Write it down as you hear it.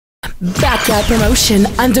Backyard Promotion,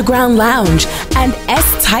 Underground Lounge, and S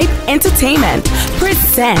Type Entertainment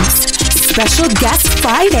presents Special Guest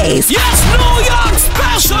Fridays. Yes, New York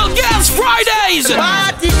Special Guest Fridays.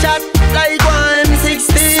 Party shot like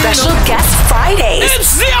 116. Special Guest Fridays.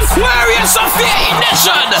 It's the Aquarius of the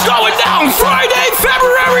Ignition going down Friday,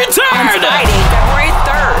 February 3rd. On Friday, February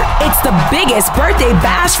 3rd. It's the biggest birthday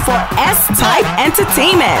bash for S Type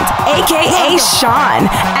Entertainment, aka Shaun,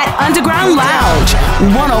 at Underground Lounge,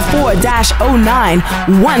 104-09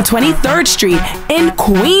 123rd Street in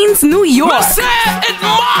Queens, New York.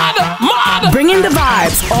 Bringing the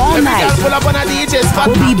vibes all night. Will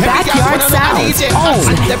be Backyard Sounds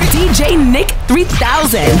own DJ Nick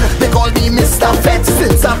 3000 They call me Mr. Fett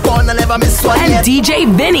since I'm born. I never miss one and yet. DJ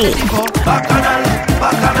Vinny.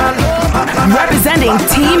 Representing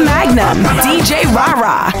Team Magnum, DJ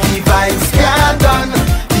Rara.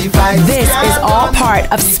 This is all part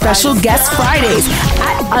of Special Guest Fridays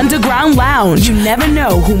at Underground Lounge. You never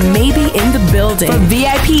know who may be in the building. For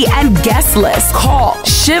VIP and guest list, call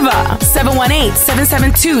Shiva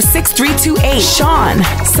 718-772-6328, Shaun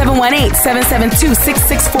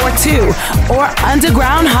 718-772-6642, or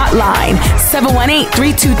Underground Hotline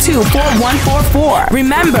 718-322-4144.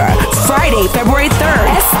 Remember, Friday, February 3rd,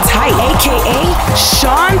 S Type, aka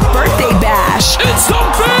Shaun Birthday Bash. It's the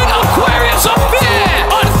big Aquarius affair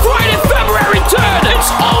on Friday, February 3rd.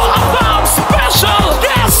 It's all about Special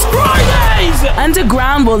Guest Fridays.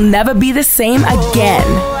 Underground will never be the same again.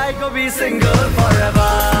 I could be single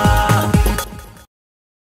forever.